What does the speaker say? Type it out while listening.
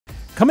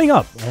Coming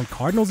up on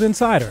Cardinals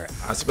Insider.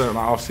 I spent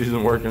my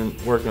offseason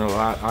working a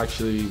lot,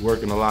 actually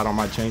working a lot on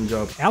my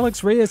changeup.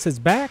 Alex Reyes is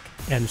back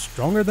and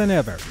stronger than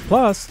ever.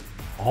 Plus,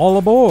 all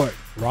aboard.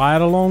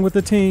 Ride along with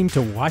the team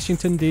to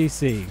Washington,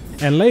 D.C.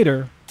 And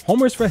later,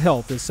 Homers for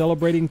Health is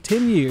celebrating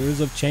 10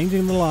 years of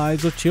changing the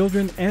lives of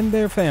children and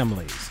their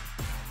families.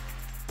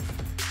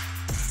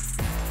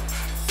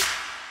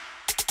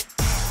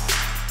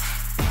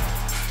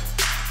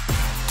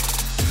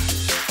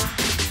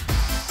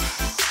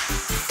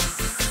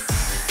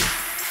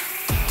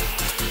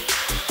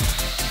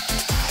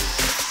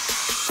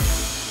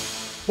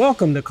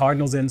 Welcome to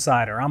Cardinals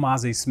Insider. I'm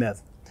Ozzie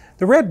Smith.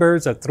 The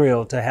Redbirds are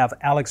thrilled to have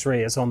Alex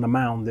Reyes on the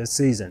mound this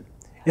season.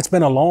 It's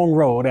been a long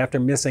road after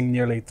missing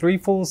nearly 3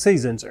 full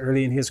seasons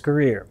early in his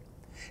career.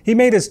 He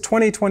made his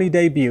 2020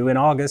 debut in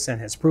August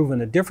and has proven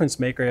a difference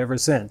maker ever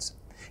since.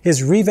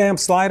 His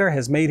revamped slider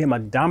has made him a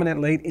dominant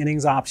late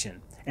innings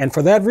option, and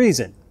for that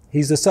reason,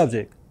 he's the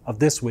subject of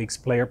this week's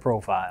player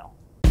profile.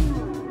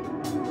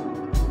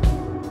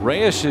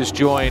 Reyes has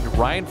joined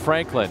Ryan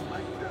Franklin,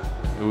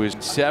 who is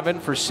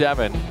 7 for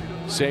 7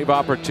 save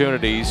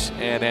opportunities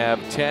and have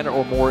 10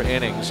 or more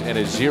innings and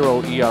a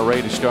 0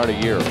 ERA to start a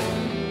year.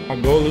 My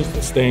goal is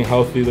to staying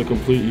healthy the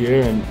complete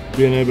year and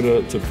being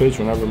able to pitch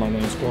whenever my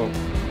name's called.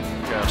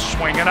 A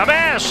swing and a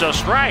miss, a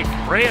strike.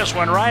 Reyes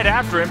went right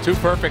after him. 2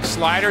 perfect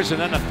sliders and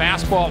then the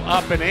fastball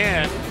up and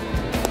in.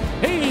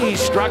 He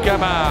struck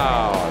him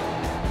out.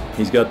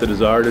 He's got the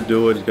desire to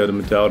do it. He's got the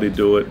mentality to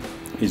do it.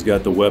 He's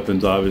got the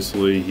weapons,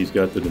 obviously. He's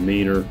got the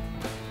demeanor.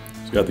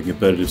 He's got the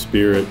competitive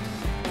spirit.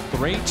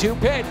 3-2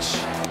 pitch.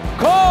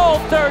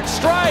 Called, third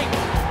strike.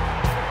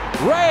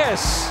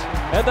 Reyes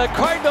and the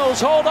Cardinals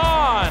hold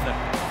on.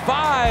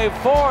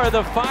 5-4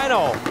 the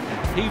final.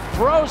 He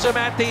throws him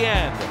at the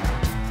end.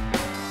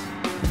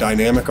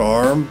 Dynamic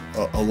arm,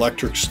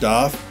 electric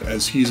stuff.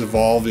 As he's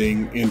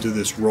evolving into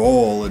this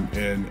role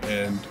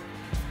and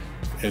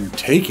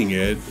taking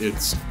it,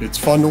 it's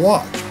fun to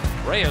watch.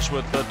 Reyes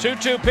with the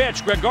 2-2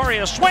 pitch.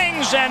 Gregorius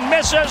swings and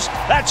misses.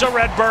 That's a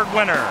Redbird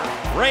winner.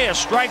 Reyes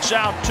strikes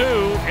out 2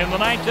 in the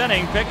 9th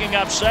inning, picking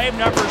up save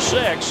number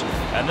 6,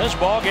 and this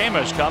ball game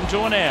has come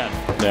to an end.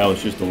 Now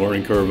it's just a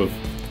learning curve of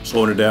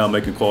slowing it down,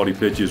 making quality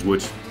pitches,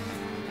 which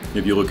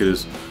if you look at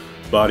his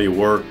body of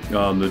work,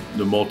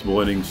 the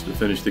multiple innings to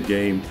finish the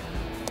game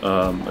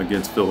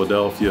against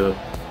Philadelphia,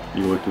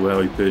 you look to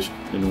how he pitched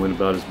and went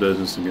about his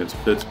business against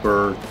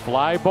Pittsburgh.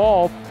 Fly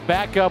ball,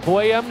 back up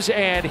Williams,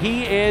 and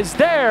he is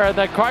there.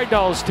 The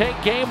Cardinals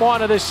take game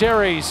 1 of the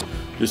series.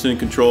 Just in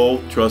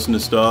control, trusting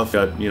his stuff.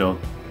 Got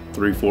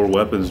 3-4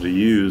 weapons to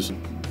use,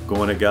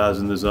 going at guys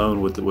in the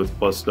zone with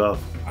plus stuff.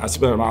 I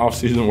spent my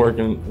offseason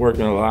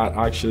working a lot,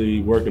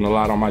 actually working a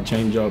lot on my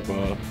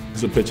changeup.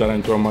 It's a pitch I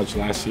didn't throw much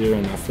last year,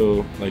 and I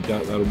feel like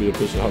that'll be a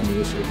pitch to help me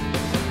this year.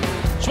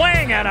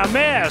 Swing and a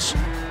miss.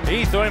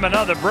 He threw him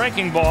another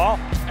breaking ball.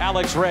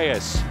 Alex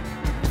Reyes.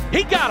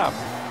 He got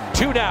him.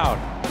 2 down.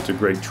 It's a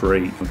great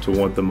trait to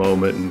want the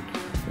moment,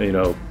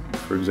 and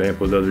for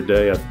example, the other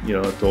day, I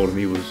told him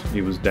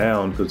he was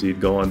down because he'd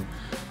gone,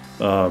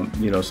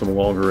 some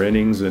longer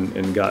innings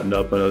and gotten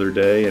up another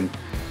day, and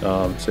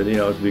said,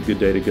 it'd be a good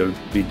day to go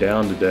be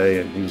down today,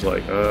 and he was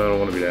like, I don't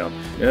want to be down.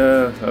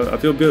 Yeah, I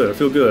feel good. I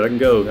feel good. I can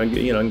go. I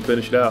can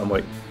finish it out. I'm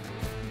like,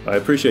 I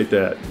appreciate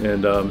that,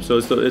 and so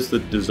it's the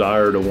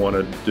desire to want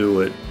to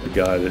do it. The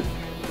guy that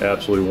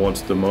absolutely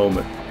wants the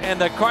moment. And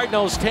the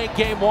Cardinals take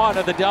game 1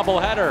 of the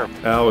doubleheader.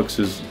 Alex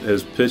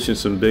has pitched in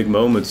some big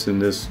moments in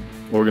this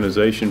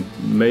organization,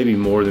 maybe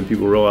more than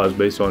people realize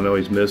based on I know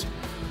he's missed,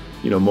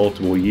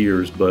 multiple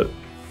years. But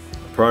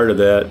prior to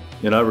that,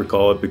 and I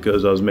recall it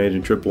because I was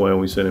managing AAA and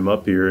we sent him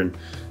up here and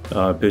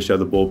pitched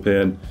out of the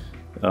bullpen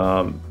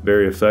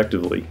very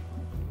effectively.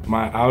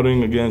 My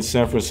outing against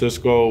San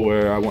Francisco,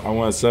 where I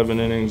went 7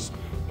 innings,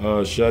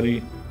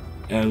 shutty,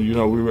 and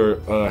we were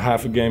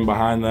half a game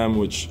behind them,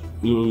 which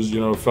was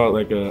felt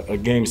like a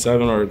game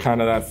 7 or kind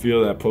of that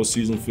feel, that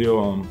postseason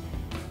feel.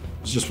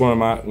 It's just one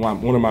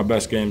of my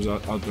best games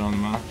out there on the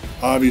mound.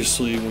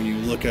 Obviously, when you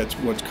look at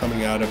what's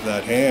coming out of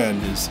that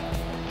hand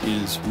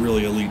is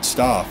really elite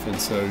stuff, and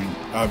so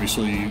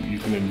obviously you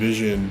can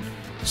envision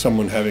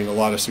someone having a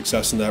lot of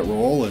success in that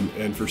role,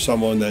 and for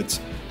someone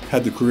that's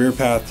had the career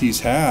path he's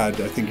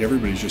had, I think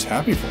everybody's just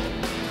happy for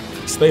him.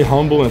 Stay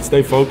humble and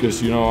stay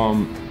focused.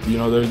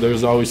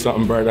 There's always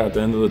something bright at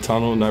the end of the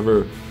tunnel.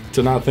 Never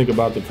to not think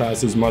about the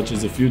past as much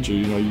as the future.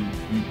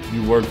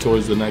 You work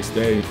towards the next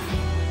day.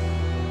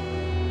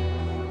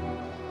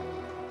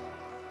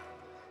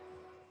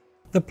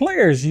 The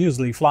players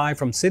usually fly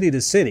from city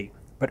to city,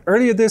 but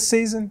earlier this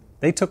season,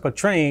 they took a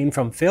train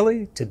from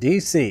Philly to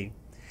D.C.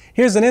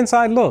 Here's an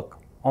inside look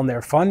on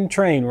their fun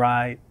train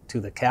ride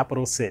to the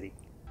capital city.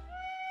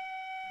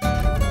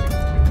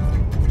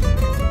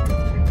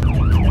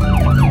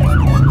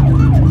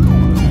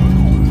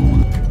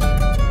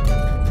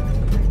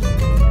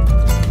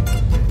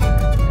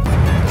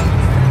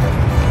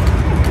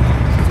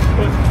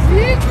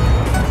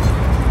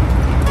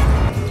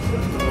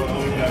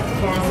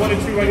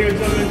 Right here,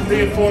 gentlemen,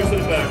 3 and 4 to the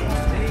back.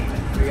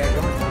 We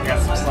got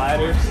some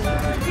sliders.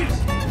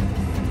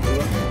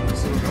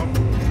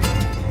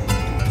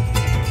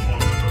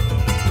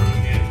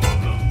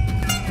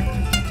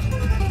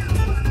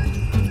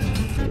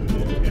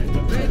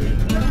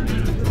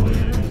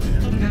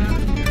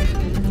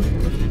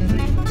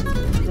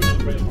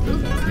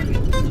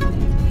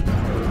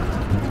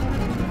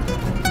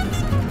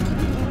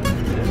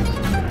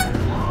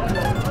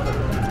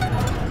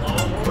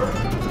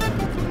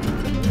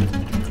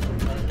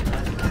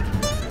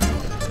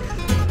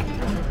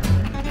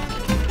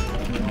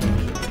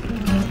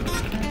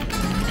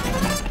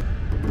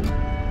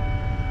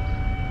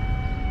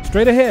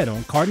 Straight ahead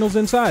on Cardinals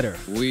Insider.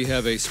 We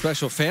have a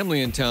special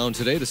family in town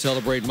today to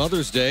celebrate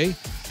Mother's Day.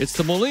 It's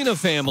the Molina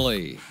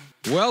family.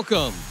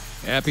 Welcome.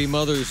 Happy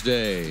Mother's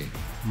Day.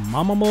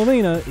 Mama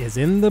Molina is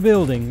in the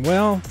building.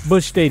 Well,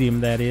 Busch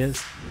Stadium, that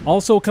is.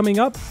 Also coming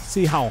up,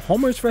 see how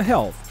Homers for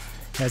Health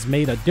has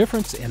made a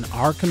difference in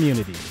our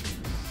community.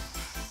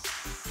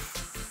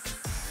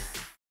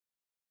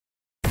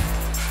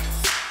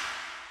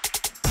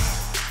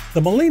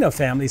 The Molina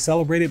family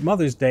celebrated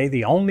Mother's Day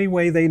the only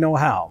way they know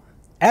how,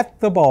 at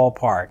the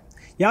ballpark.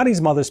 Yadi's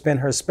mother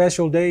spent her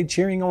special day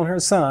cheering on her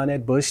son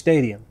at Busch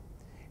Stadium.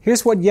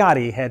 Here's what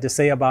Yadi had to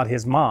say about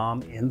his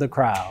mom in the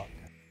crowd.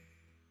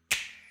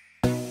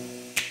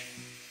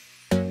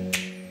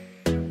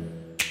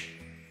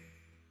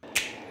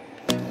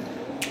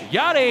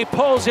 Yadi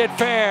pulls it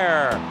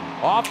fair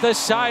off the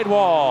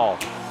sidewall.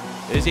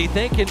 Is he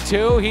thinking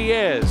two? He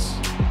is.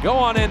 Go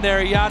on in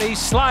there, Yadi,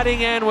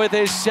 sliding in with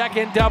his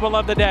second double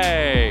of the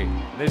day.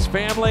 His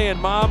family and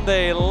mom,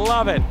 they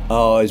love it.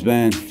 Oh, it's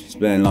been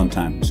a long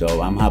time.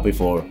 So I'm happy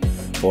for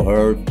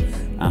her.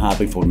 I'm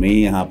happy for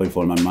me. I'm happy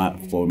for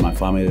my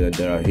family that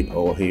they are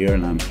all here.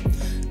 And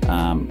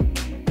I'm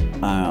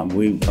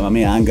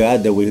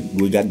glad that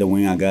we got the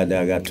win. I'm glad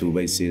that I got 2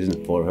 base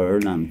seasons for her.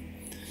 And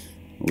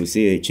we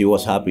see she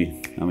was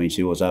happy.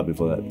 She was happy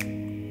for that.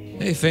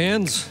 Hey,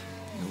 fans.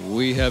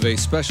 We have a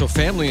special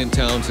family in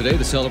town today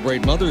to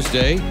celebrate Mother's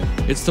Day.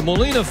 It's the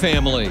Molina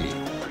family.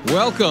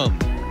 Welcome.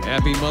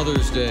 Happy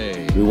Mother's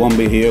Day. We won't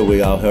be here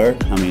without her.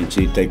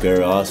 She take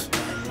care of us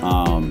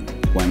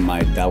when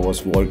my dad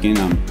was working.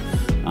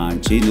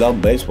 And she loved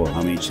baseball.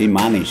 She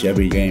managed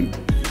every game.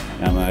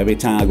 Every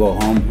time I go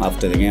home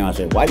after the game, I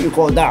say, "Why do you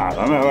call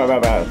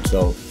that?"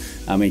 So,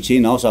 she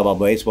knows about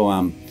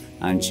baseball,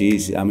 and she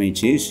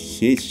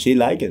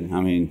like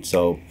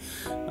it.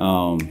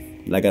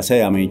 Like I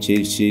said,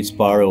 she's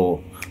part of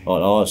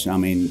us.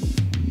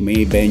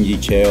 Me, Benji,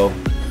 Cheo,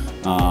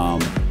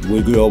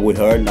 we grew up with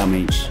her.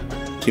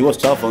 She was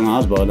tough on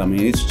us, but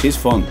she's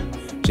fun.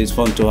 She's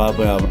fun to have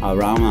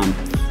around,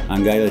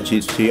 and glad that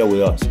she's here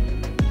with us.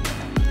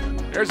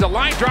 There's a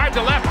line drive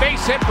to left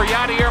base hit for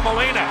Yadi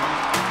Molina.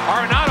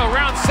 Arenado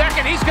round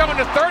second. He's going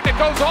to third. It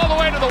goes all the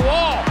way to the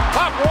wall.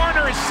 Pop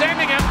Warner is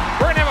sending him.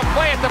 We're going to have a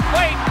play at the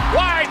plate.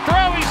 Wide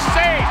throw. He's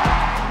safe.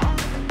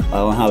 I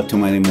don't have too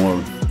many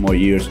more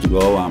years to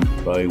go.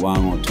 Probably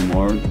 1 or 2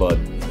 more. But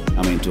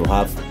to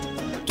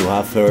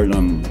have her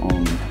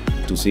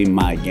to see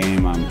my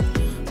game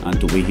and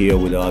to be here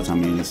with us,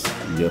 it's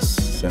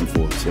just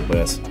simple. It's the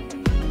best.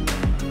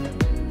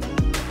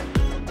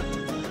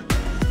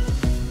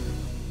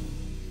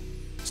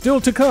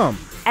 Still to come.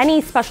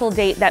 Any special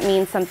date that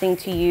means something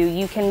to you,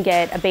 you can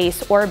get a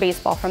base or a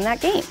baseball from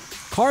that game.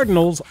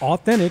 Cardinals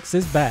Authentics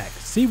is back.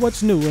 See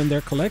what's new in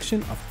their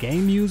collection of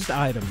game-used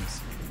items.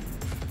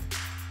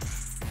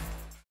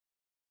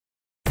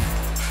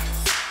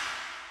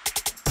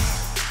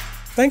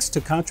 Thanks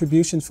to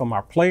contributions from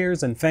our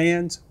players and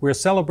fans, we're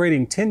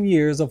celebrating 10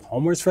 years of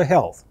Homers for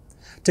Health.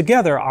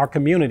 Together, our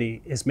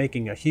community is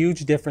making a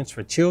huge difference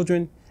for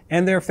children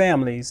and their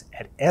families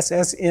at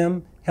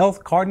SSM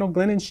Health Cardinal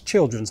Glennon's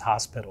Children's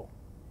Hospital.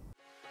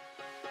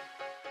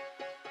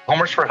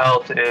 Homers for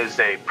Health is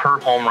a per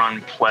home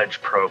run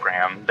pledge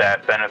program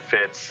that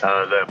benefits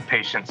the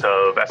patients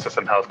of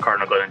SSM Health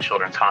Cardinal Glennon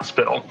Children's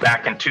Hospital.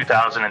 Back in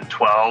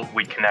 2012,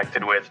 we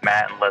connected with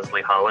Matt and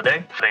Leslie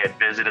Holliday. They had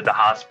visited the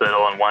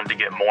hospital and wanted to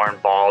get more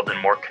involved and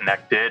more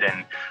connected,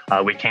 and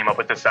we came up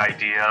with this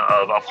idea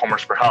of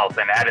Homers for Health.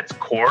 And at its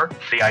core,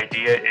 the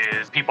idea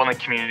is people in the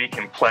community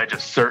can pledge a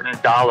certain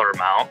dollar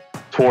amount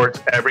towards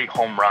every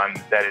home run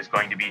that is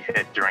going to be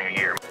hit during a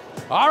year.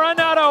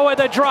 Arenado with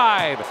a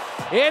drive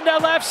into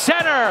left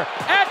center,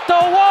 at the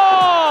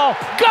wall,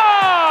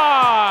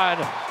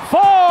 gone!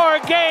 4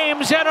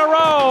 games in a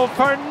row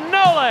for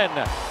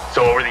Nolan.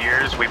 So over the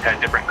years, we've had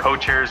different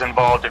co-chairs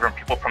involved, different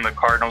people from the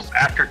Cardinals.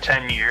 After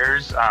 10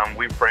 years,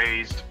 we've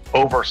raised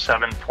over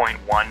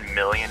 $7.1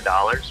 million,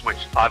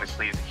 which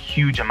obviously is a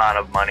huge amount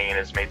of money and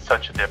has made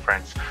such a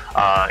difference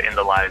in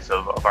the lives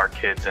of our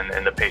kids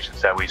and the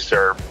patients that we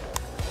serve.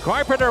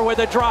 Carpenter with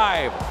a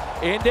drive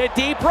into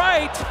deep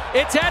right.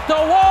 It's at the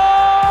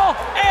wall,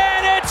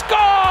 and it's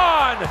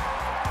gone!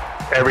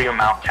 Every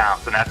amount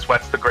counts, and that's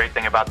what's the great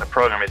thing about the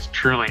program. It's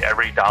truly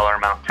every dollar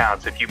amount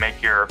counts. If you make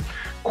your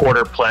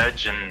quarter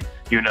pledge and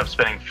you end up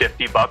spending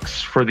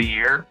 $50 for the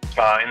year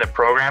in the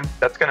program,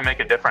 that's going to make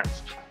a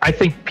difference. I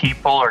think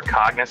people are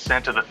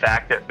cognizant of the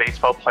fact that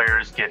baseball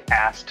players get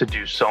asked to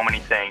do so many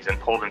things and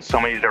pulled in so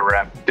many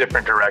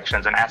different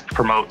directions and asked to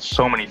promote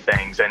so many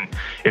things. And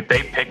if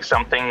they pick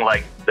something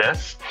like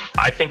this,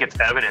 I think it's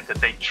evident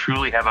that they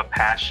truly have a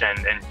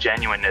passion and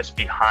genuineness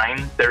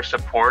behind their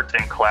support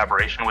and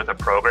collaboration with a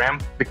program.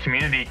 The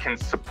community can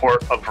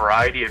support a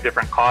variety of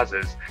different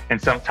causes,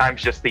 and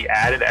sometimes just the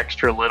added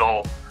extra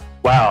little,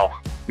 wow,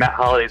 Matt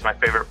Holliday's my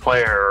favorite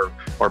player,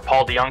 or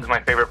Paul DeYoung's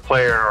my favorite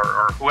player,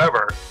 or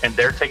whoever, and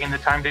they're taking the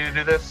time to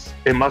do this,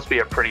 it must be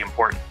a pretty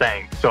important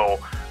thing. So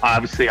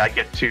Obviously, I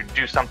get to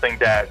do something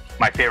that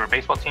my favorite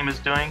baseball team is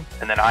doing,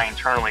 and then I'm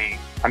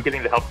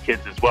getting to help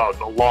kids as well,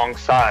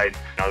 alongside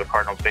the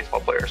Cardinals baseball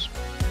players.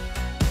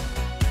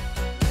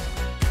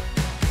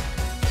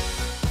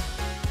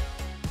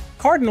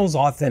 Cardinals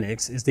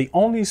Authentics is the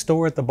only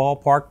store at the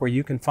ballpark where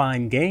you can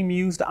find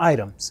game-used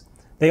items.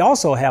 They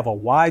also have a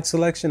wide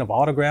selection of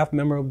autographed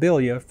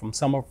memorabilia from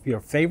some of your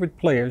favorite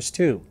players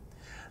too.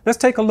 Let's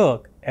take a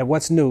look at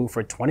what's new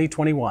for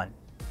 2021.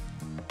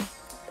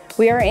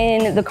 We are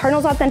in the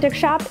Cardinals Authentic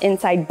shop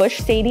inside Busch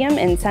Stadium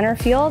in center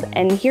field,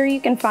 and here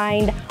you can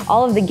find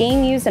all of the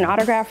game-used and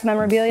autographed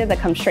memorabilia that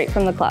comes straight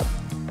from the club.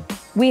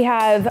 We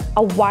have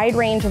a wide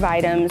range of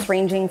items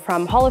ranging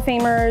from Hall of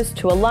Famers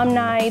to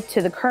alumni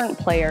to the current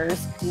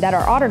players that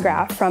are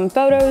autographed, from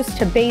photos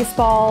to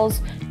baseballs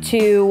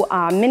to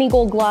mini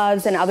gold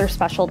gloves and other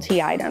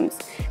specialty items.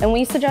 And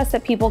we suggest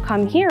that people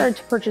come here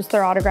to purchase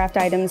their autographed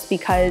items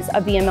because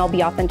of the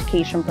MLB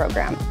authentication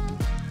program.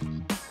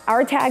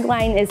 Our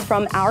tagline is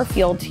 "From our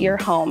field to your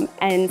home,"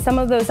 and some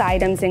of those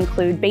items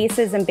include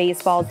bases and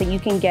baseballs that you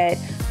can get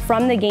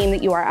from the game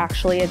that you are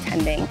actually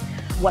attending.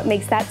 What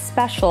makes that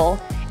special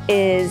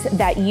is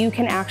that you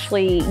can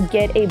actually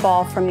get a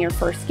ball from your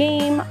first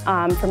game,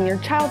 from your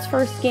child's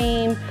first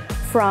game,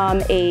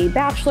 from a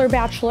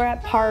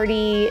bachelorette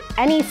party,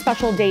 any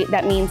special date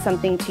that means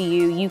something to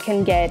you, you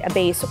can get a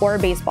base or a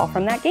baseball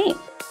from that game.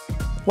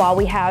 While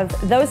we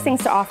have those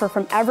things to offer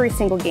from every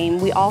single game,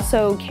 we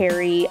also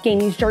carry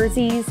game-used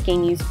jerseys,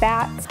 game-used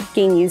bats,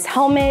 game-used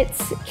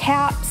helmets,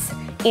 caps,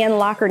 and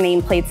locker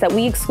nameplates that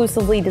we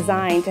exclusively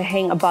design to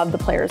hang above the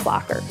players'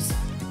 lockers.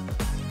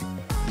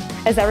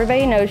 As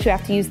everybody knows, you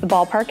have to use the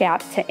ballpark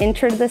app to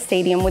enter the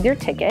stadium with your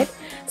ticket.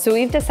 So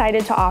we've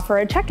decided to offer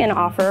a check-in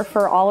offer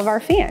for all of our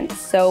fans.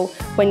 So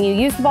when you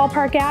use the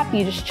ballpark app,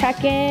 you just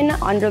check in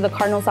under the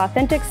Cardinals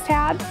Authentics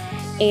tab,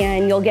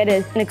 and you'll get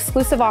an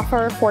exclusive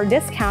offer for a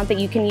discount that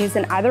you can use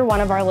in either one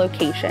of our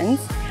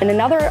locations. And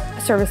another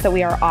service that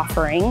we are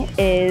offering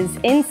is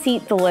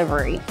in-seat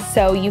delivery.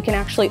 So you can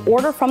actually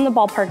order from the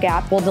ballpark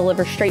app, we'll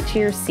deliver straight to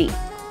your seat.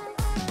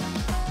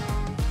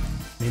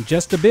 In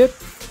just a bit,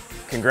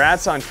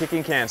 congrats on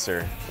kicking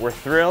cancer. We're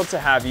thrilled to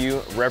have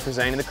you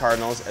representing the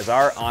Cardinals as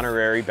our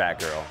honorary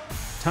Batgirl.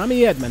 Tommy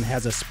Edman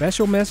has a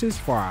special message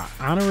for our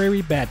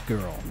honorary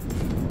Batgirl.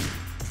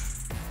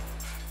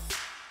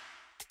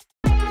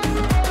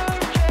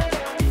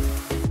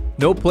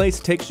 No place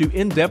takes you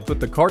in depth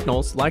with the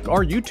Cardinals like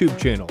our YouTube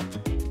channel.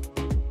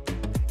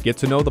 Get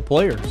to know the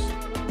players,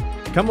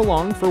 come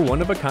along for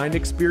one-of-a-kind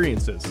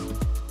experiences,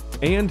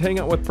 and hang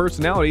out with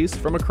personalities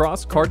from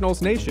across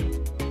Cardinals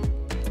Nation.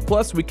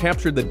 Plus, we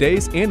capture the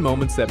days and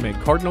moments that make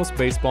Cardinals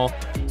baseball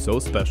so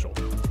special.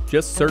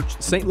 Just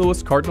search St.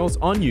 Louis Cardinals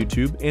on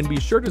YouTube and be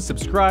sure to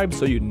subscribe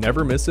so you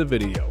never miss a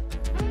video.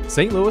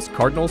 St. Louis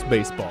Cardinals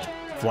Baseball.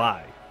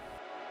 Fly.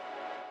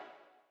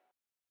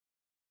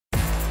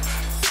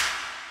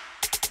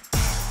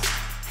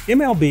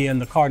 MLB and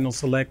the Cardinals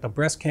select a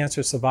breast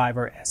cancer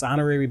survivor as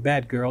honorary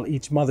Batgirl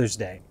each Mother's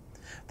Day.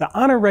 The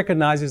honor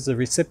recognizes the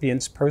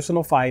recipient's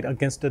personal fight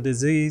against the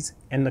disease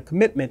and the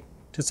commitment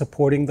to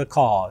supporting the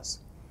cause.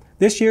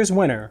 This year's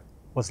winner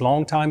was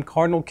longtime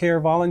Cardinal Care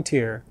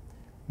volunteer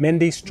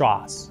Mindy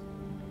Strauss.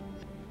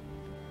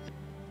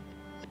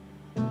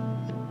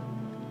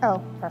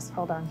 Oh, press,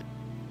 hold on.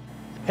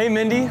 Hey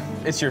Mindy,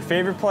 it's your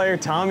favorite player,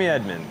 Tommy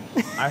Edman.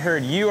 I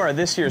heard you are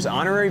this year's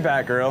honorary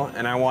Batgirl,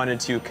 and I wanted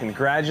to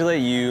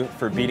congratulate you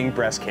for beating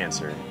breast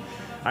cancer.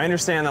 I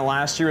understand that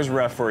last year was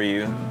rough for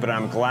you, but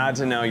I'm glad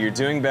to know you're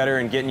doing better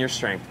and getting your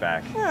strength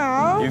back.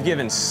 Aww. You've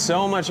given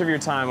so much of your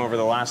time over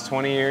the last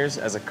 20 years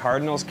as a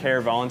Cardinals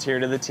Care volunteer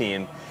to the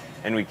team,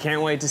 and we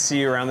can't wait to see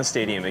you around the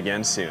stadium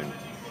again soon.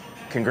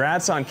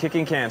 Congrats on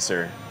kicking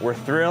cancer. We're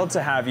thrilled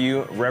to have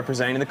you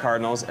representing the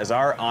Cardinals as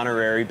our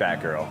honorary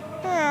Batgirl.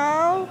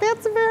 Oh,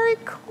 that's very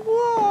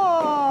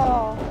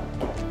cool.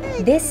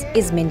 This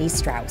is Mindy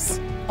Strauss,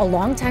 a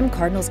longtime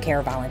Cardinals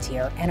Care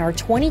volunteer and our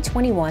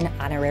 2021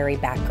 honorary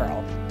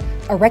Batgirl,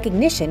 a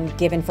recognition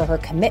given for her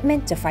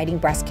commitment to fighting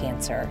breast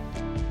cancer.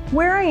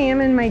 Where I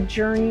am in my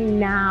journey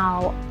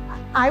now,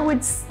 I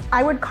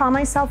would call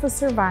myself a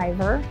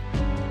survivor.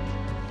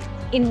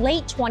 In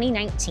late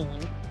 2019,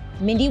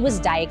 Mindy was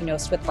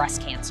diagnosed with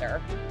breast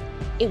cancer.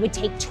 It would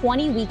take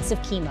 20 weeks of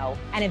chemo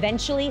and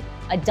eventually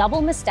a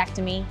double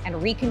mastectomy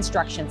and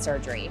reconstruction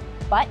surgery.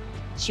 But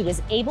she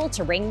was able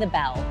to ring the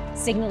bell,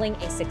 signaling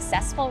a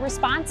successful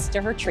response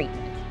to her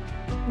treatment.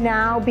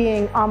 Now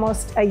being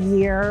almost a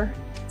year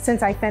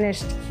since I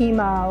finished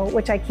chemo,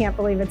 which I can't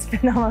believe it's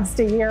been almost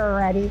a year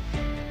already,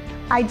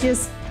 I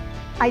just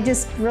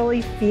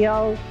really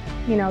feel,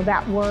 you know,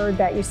 that word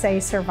that you say,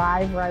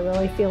 survivor, I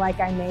really feel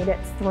like I made it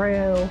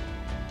through.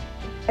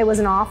 It was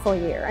an awful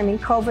year. I mean,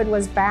 COVID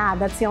was bad.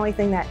 That's the only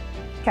thing that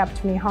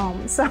kept me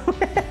home. So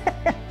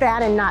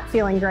bad and not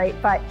feeling great,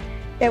 but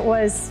it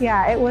was,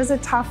 yeah, it was a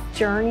tough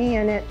journey,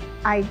 and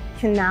I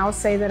can now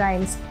say that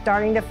I'm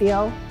starting to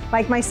feel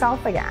like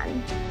myself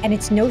again. And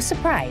it's no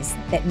surprise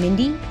that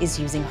Mindy is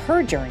using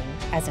her journey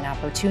as an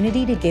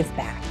opportunity to give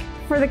back.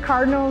 For the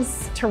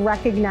Cardinals to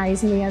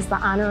recognize me as the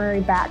honorary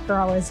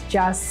Batgirl is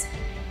just,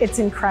 it's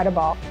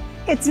incredible.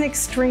 It's an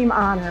extreme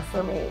honor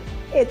for me.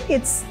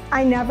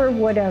 I never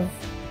would have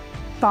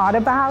thought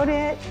about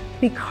it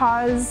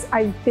because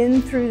I've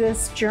been through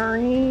this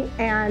journey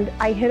and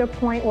I hit a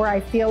point where I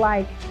feel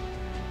like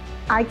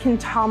I can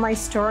tell my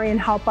story and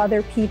help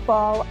other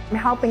people. I'm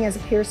helping as a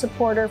peer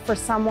supporter for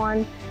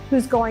someone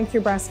who's going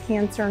through breast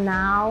cancer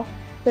now,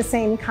 the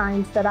same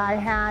kind that I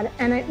had,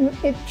 and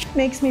it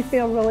makes me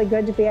feel really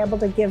good to be able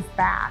to give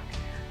back.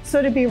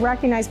 So to be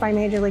recognized by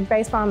Major League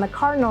Baseball and the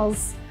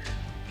Cardinals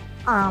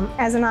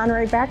as an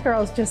honorary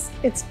Batgirl is just,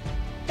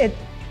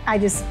 I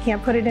just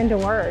can't put it into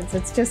words.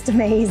 It's just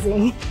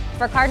amazing.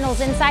 For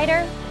Cardinals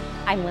Insider,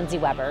 I'm Lindsay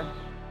Weber.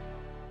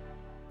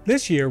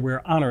 This year,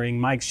 we're honoring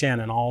Mike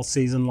Shannon all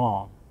season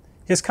long.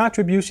 His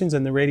contributions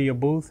in the radio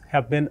booth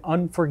have been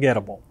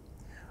unforgettable.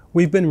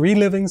 We've been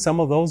reliving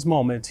some of those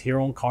moments here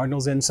on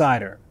Cardinals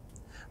Insider.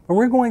 But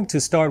we're going to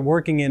start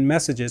working in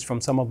messages from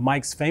some of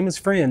Mike's famous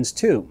friends,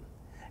 too.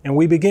 And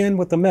we begin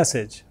with a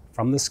message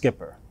from the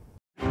skipper.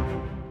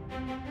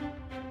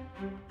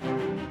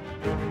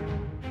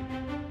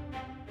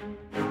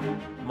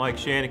 Mike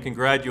Shannon,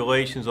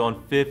 congratulations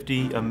on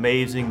 50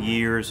 amazing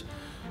years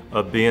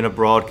of being a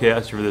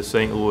broadcaster for the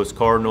St. Louis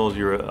Cardinals.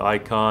 You're an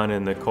icon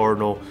in the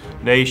Cardinal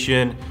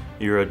Nation.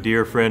 You're a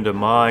dear friend of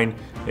mine,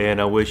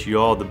 and I wish you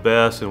all the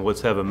best, and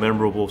let's have a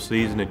memorable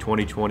season in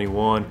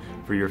 2021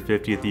 for your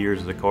 50th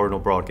years as a Cardinal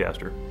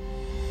broadcaster.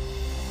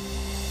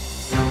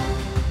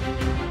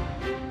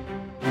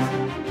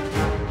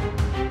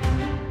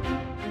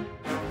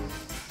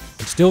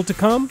 And still to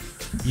come,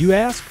 you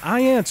ask, I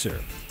answer.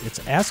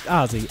 It's Ask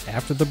Ozzie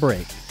after the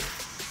break.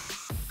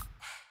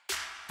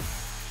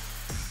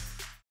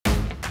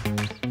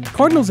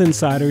 Cardinals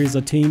Insider is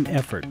a team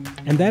effort,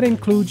 and that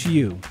includes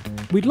you.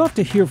 We'd love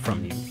to hear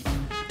from you.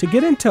 To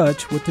get in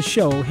touch with the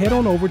show, head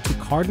on over to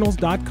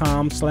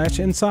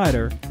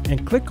cardinals.com/insider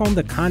and click on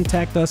the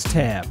Contact Us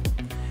tab.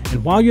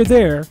 And while you're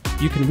there,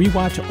 you can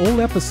rewatch old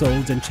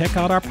episodes and check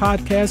out our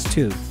podcast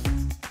too.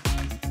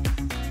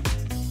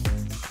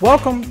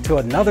 Welcome to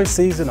another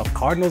season of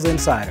Cardinals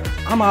Insider.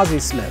 I'm Ozzie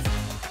Smith.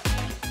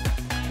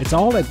 It's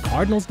all at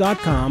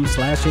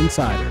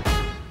cardinals.com/insider.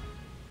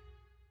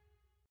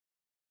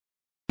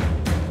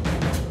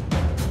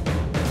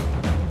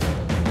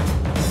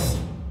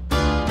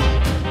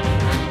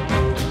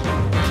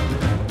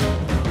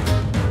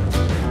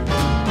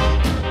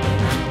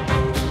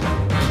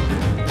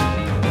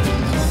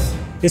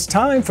 It's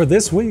time for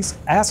this week's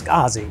Ask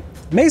Ozzie.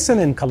 Mason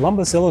in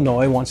Columbus,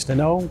 Illinois wants to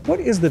know, what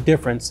is the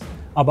difference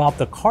about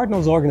the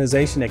Cardinals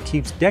organization that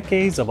keeps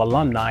decades of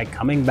alumni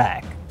coming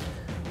back?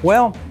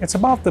 Well, it's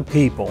about the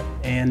people,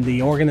 and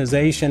the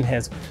organization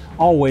has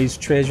always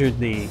treasured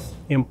the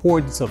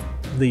importance of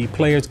the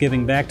players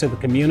giving back to the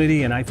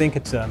community, and I think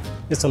it's a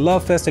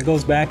love fest that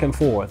goes back and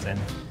forth, and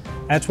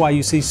that's why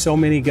you see so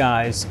many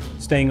guys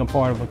staying a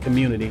part of a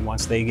community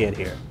once they get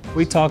here.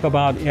 We talk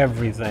about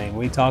everything.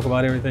 We talk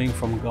about everything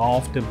from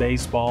golf to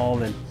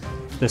baseball and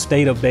the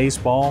state of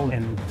baseball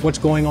and what's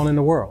going on in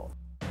the world.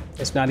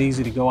 It's not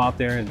easy to go out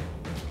there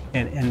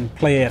and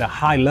play at a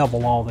high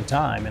level all the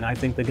time. And I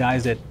think the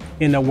guys that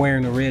end up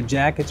wearing the red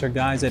jackets are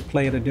guys that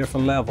play at a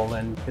different level,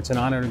 and it's an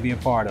honor to be a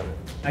part of it.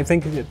 I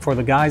think for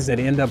the guys that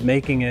end up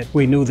making it,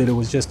 we knew that it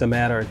was just a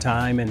matter of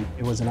time, and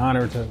it was an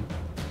honor to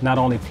not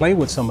only play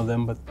with some of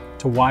them, but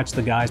to watch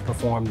the guys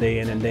perform day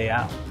in and day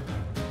out.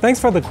 Thanks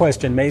for the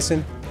question,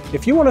 Mason.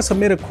 If you want to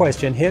submit a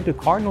question, head to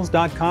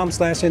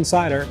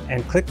cardinals.com/insider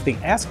and click the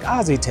Ask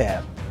Ozzie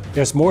tab.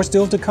 There's more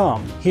still to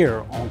come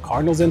here on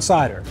Cardinals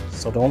Insider,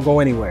 so don't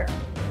go anywhere.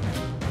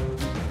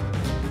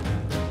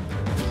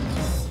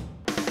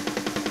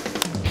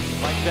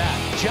 Like that,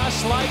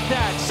 just like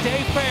that,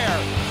 stay fair,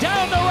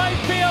 down the right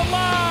field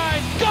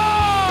line,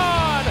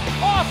 gone!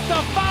 Off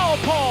the foul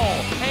pole,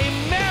 a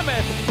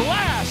mammoth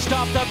blast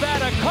off the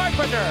bat of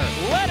Carpenter.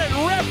 Let it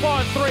rip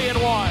on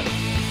 3-1.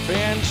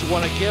 Fans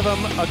want to give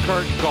him a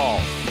curtain call.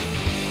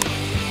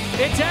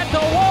 It's at the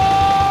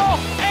wall,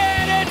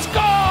 and it's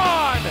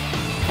gone!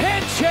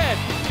 Pinch hit,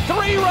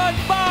 3-run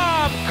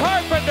bomb,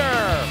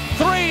 Carpenter,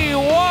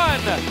 3-1,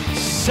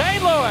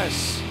 St.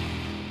 Louis.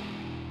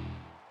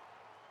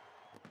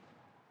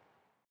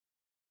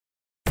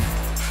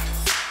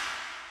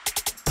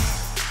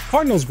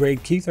 Cardinals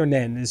great Keith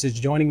Hernandez is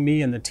joining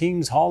me in the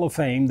team's Hall of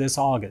Fame this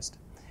August.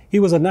 He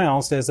was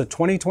announced as a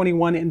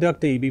 2021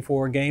 inductee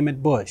before a game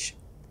at Busch.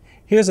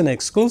 Here's an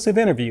exclusive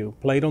interview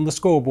played on the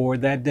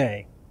scoreboard that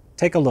day.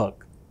 Take a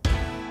look.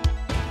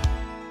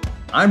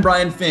 I'm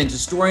Brian Finch,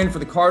 historian for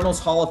the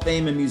Cardinals Hall of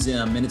Fame and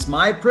Museum, and it's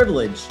my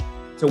privilege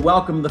to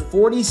welcome the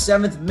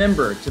 47th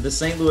member to the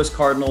St. Louis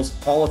Cardinals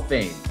Hall of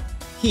Fame,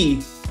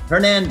 Keith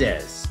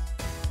Hernandez.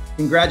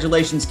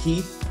 Congratulations,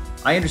 Keith.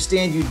 I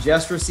understand you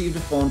just received a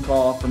phone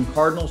call from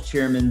Cardinals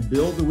chairman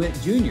Bill DeWitt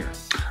Jr.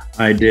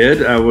 I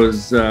did. I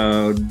was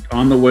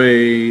on the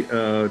way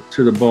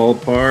to the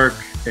ballpark,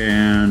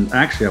 and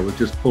actually I was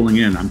just pulling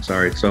in. I'm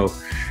sorry. So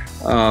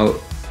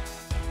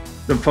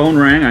The phone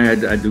rang.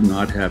 I do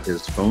not have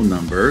his phone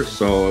number,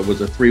 so it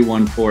was a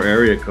 314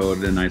 area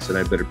code, and I said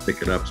I better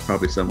pick it up. It's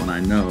probably someone I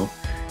know,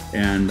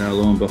 and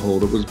lo and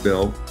behold, it was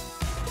Bill,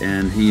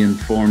 and he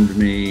informed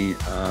me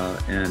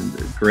and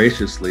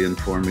graciously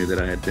informed me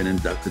that I had been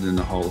inducted in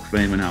the Hall of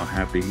Fame and how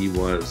happy he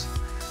was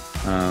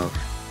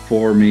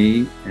for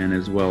me and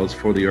as well as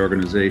for the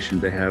organization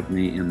to have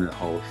me in the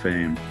Hall of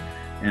Fame.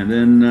 And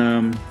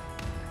then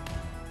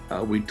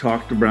we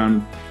talked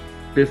around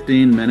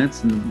 15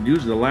 minutes, and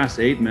usually the last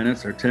 8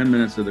 minutes or 10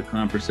 minutes of the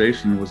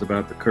conversation was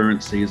about the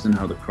current season,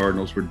 how the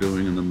Cardinals were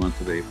doing in the month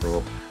of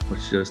April,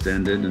 which just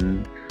ended,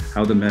 and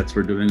how the Mets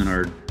were doing in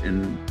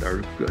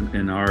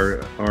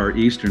our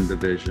Eastern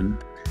Division,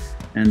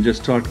 and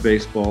just talked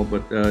baseball.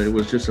 But it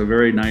was just a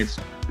very nice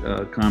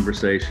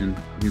conversation.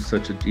 He was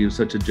such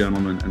a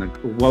gentleman, and a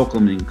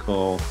welcoming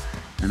call,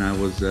 and I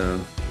was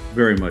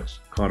very much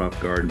caught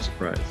off guard and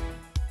surprised.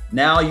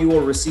 Now you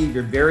will receive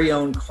your very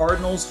own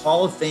Cardinals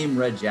Hall of Fame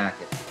red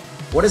jacket.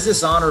 What does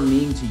this honor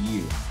mean to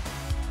you?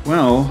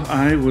 Well,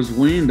 I was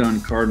weaned on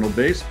Cardinal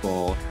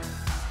baseball.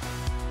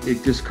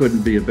 It just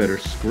couldn't be a better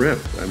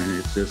script. I mean,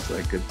 it's just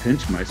I could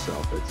pinch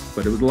myself.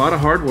 But it was a lot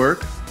of hard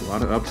work, a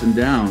lot of ups and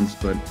downs,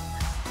 but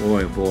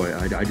boy, oh boy,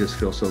 I just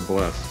feel so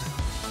blessed.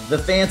 The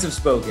fans have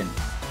spoken.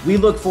 We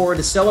look forward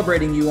to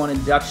celebrating you on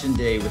Induction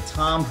Day with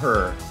Tom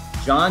Herr,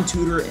 John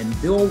Tudor, and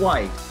Bill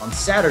White on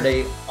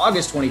Saturday,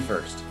 August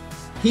 21st.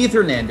 Keith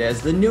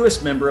Hernandez, the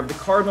newest member of the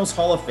Cardinals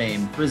Hall of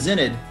Fame,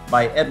 presented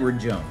by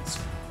Edward Jones.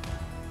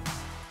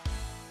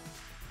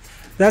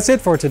 That's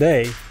it for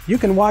today. You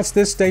can watch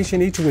this station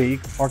each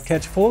week or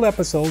catch full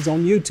episodes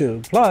on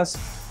YouTube. Plus,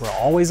 we're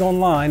always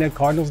online at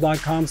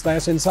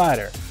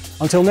cardinals.com/insider.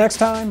 Until next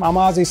time, I'm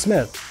Ozzie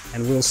Smith,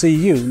 and we'll see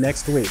you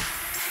next week.